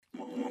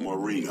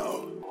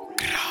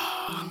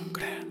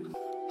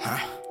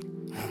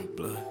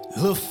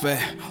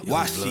Luh'Fat,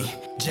 YC,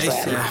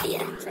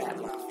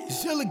 JSav.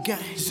 Zilla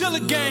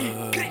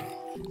gang.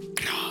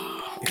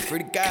 It's for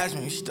the guys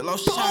when you still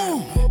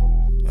outside.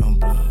 Young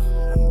blood.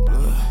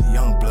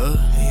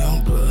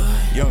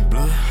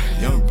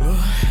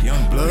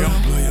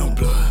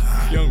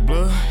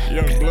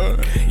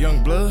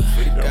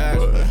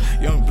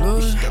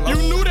 You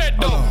knew that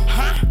though,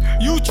 huh?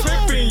 You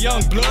trippin',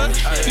 young blood.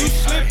 You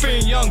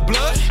slippin', young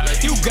blood.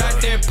 You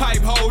got that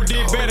pipe, hold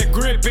it, better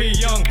grip it,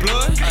 young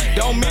blood.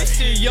 Don't miss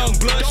it, young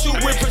blood.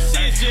 Shoot with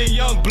precision,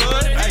 young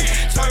blood.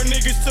 Turn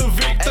niggas to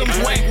victims,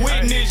 wait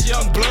witness,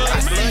 young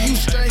blood. You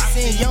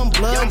stressing, young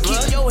blood.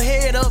 Keep your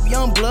head up,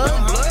 young blood.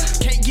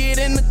 Can't get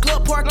in the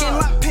club parking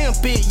lot,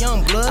 pimp it,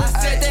 young blood.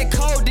 Said that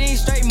codeine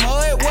straight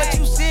mud. What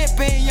you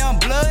sippin', young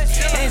blood?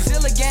 And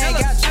Zilla gang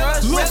got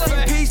trust. Rest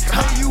in peace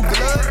to you,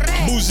 blood.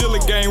 Zilla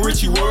gang,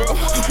 Richie World.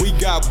 We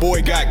got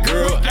boy, got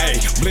girl. Ayy,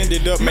 blend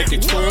it up, make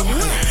it twirl.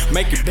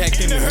 Make it back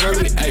in the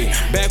hurry. Ayy,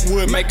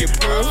 backwood, make it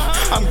pearl.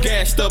 I'm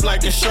gassed up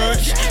like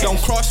insurance. Don't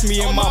cross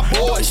me and my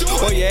boys,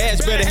 or your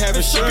ass better have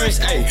insurance.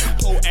 Ayy,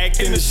 po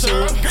act in the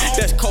syrup.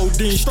 That's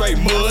codeine straight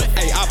mud.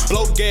 Ayy, I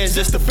blow gas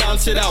just to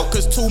balance it out,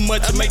 cause too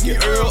much to make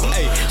it earl.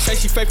 Ayy, say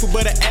she faithful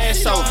but her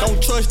ass out.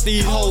 Don't trust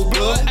these hoes,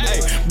 blood.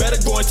 Ayy,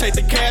 better go and take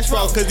the cash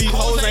route, cause these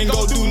hoes ain't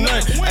gon' do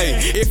nothing.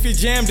 Ayy, if you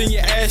jammed then you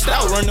assed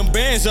out. Run them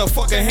bands up,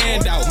 fuck a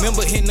handout.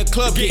 Remember hitting the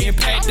club, getting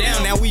packed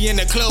down. Now we in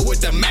the club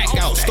with the Mac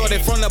out.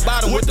 Started from the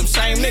bottom with them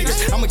same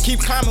niggas. I'ma keep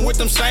climbing with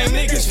them same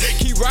niggas.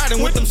 Keep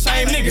riding with them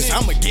same niggas.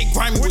 I'ma get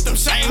grimy with them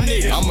same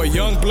niggas. I'm a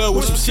young blood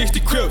with some 60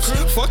 crips.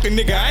 Fuck a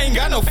nigga, I ain't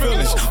got no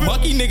feelings.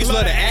 Monkey niggas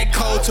love to act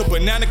cold to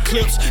banana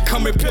clips.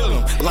 Come and pill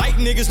them. Light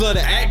niggas love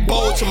to act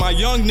bold to my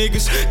young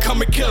niggas.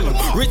 Come and kill them.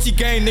 Richie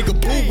gang nigga,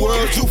 boo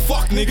world. You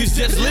fuck niggas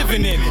just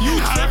living in it.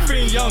 You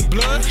trippin', young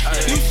blood.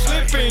 You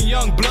slippin',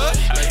 young blood.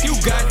 You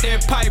got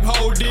that pipe,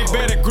 hold it,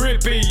 better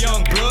grip it,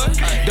 young blood.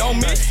 Don't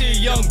miss it,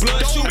 young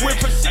blood. Shoot with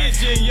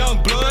precision,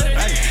 young blood.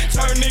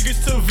 Turn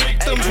niggas to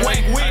victims,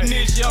 wait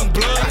witness, young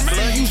blood.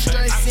 You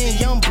stressing,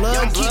 young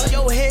blood. Keep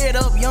your head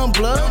up, young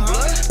blood.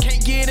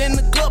 Can't get in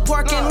the club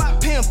parking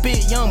lot, pimp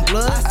it, young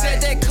blood.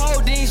 Said that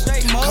codeine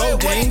straight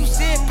mud. What you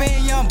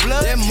sippin', young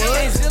blood? That mud.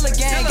 And Zilla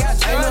gang got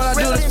trust.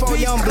 I do this for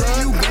young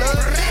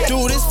blood.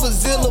 Do this for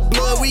Zilla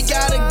blood. We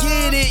gotta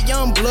get it,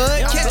 young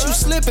blood. Catch you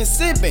slippin',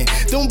 sippin'.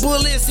 Them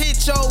bullets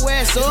hit your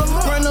ass up.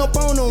 Run up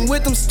on them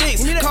with them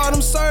sticks. Call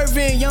them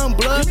serving, young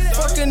blood.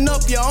 Fucking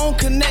up your own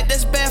connect,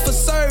 that's bad for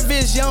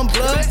service, young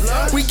blood.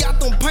 We got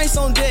them pints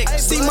on deck.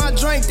 See my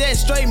drink, that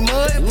straight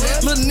mud.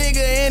 Little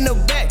nigga in the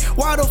back,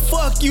 why the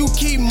fuck you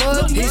keep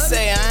mud? He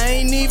say I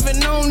ain't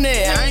even on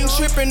that. I ain't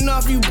tripping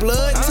off you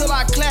blood till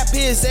I clap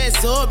his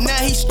ass up. Now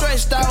he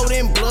stretched out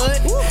in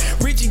blood.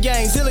 Richie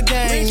gang, Zilla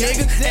gang,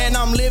 nigga, and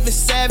I'm living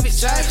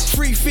savage.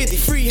 Free 50,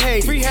 free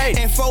hate,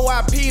 and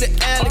 4IP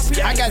to Alex.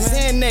 I got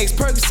Xanax,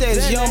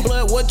 Percocets, young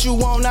blood. What you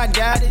want, I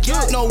got it. You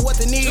know what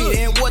they need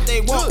and what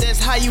they want. That's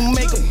how you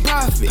make a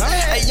profit.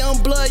 Hey,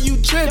 young blood, you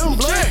trippin'.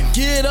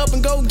 Get up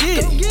and go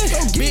get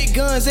it. Big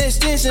guns,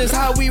 extensions,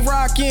 how we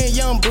rockin',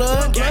 young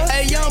blood.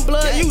 Hey, young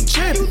blood, you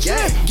trippin'.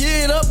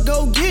 Get up,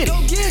 go get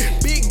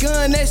it. Big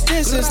gun,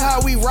 extensions,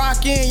 how we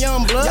rockin',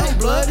 young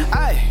blood.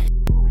 Aye.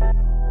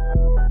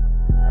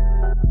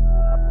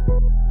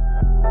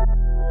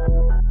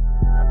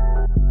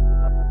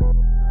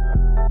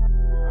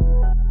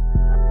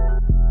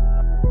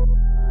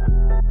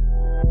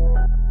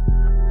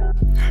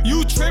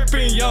 You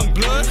trippin', young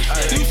blood.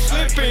 You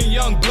slippin',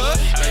 young blood.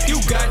 You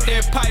got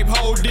that pipe,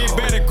 hold it,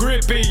 better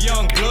grip it,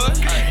 young blood.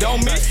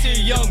 Don't miss it,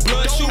 young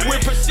blood. Shoot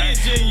with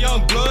precision,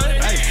 young blood.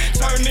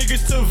 Turn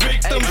niggas to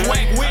victims,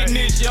 wait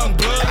witness, young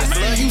blood.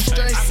 You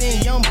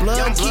stressing, young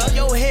blood. Keep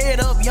your head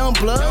up, young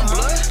blood.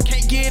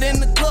 Can't get in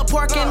the club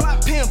parking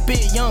lot, pimp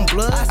it, young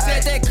blood.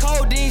 Said that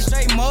codeine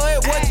straight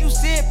mud. What you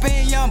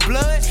sippin', young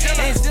blood?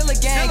 And Zilla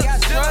gang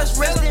got trust.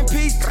 Rest in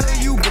peace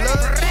to you,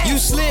 blood. You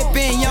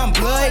slippin', young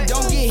blood.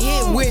 Don't get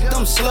hit with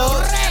them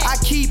slugs. I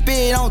keep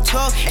it on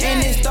tuck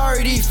and it's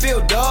 30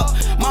 filled up.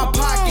 My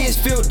pockets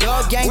filled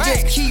up. Gang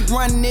just keep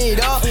running it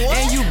up.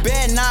 And you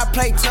better not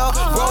play tough.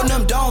 Roll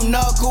them, don't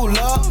knuckle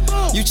up.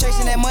 You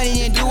chasing that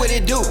money and do what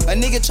it do. A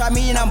nigga try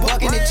me and I'm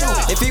bucking it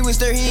too. If he was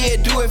there,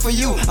 he'd do it for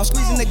you. I'm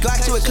squeezing the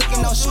Glock to it,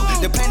 clicking no shoot.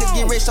 The plan is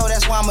get rich, so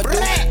that's why I'ma do.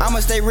 I'ma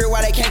stay real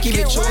while they can't keep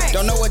it true.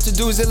 Don't know what to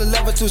do, Zilla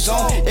level 2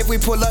 zone. If we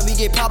pull up, he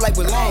get popped like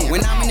balloon.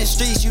 When I'm in the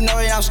streets, you know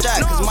that I'm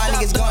strapped. Cause my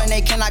niggas going,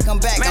 they cannot come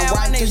back. I'm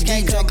riding this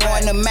gang truck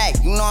going to Mac.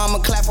 You know I'm a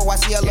clap for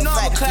YC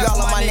Luh'Fat. You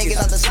all of my niggas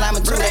out the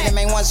slammer too. They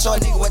make one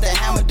short nigga with the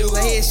hammer do.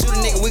 Head shoot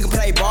a nigga, we can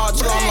play ball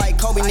too. I'm like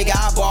Kobe nigga,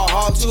 I ball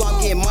hard too. I'm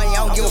getting money,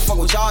 I don't give a fuck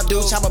what y'all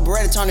do. Chop a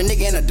Beretta, turn a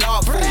nigga in a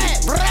dog food.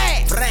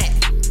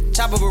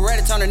 Chop a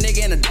Beretta, turn a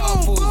nigga in a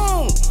dog food.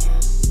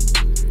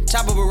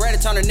 Chop a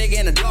Beretta, turn a nigga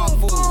in a dog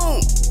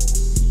food.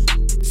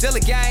 Zilla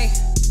gang.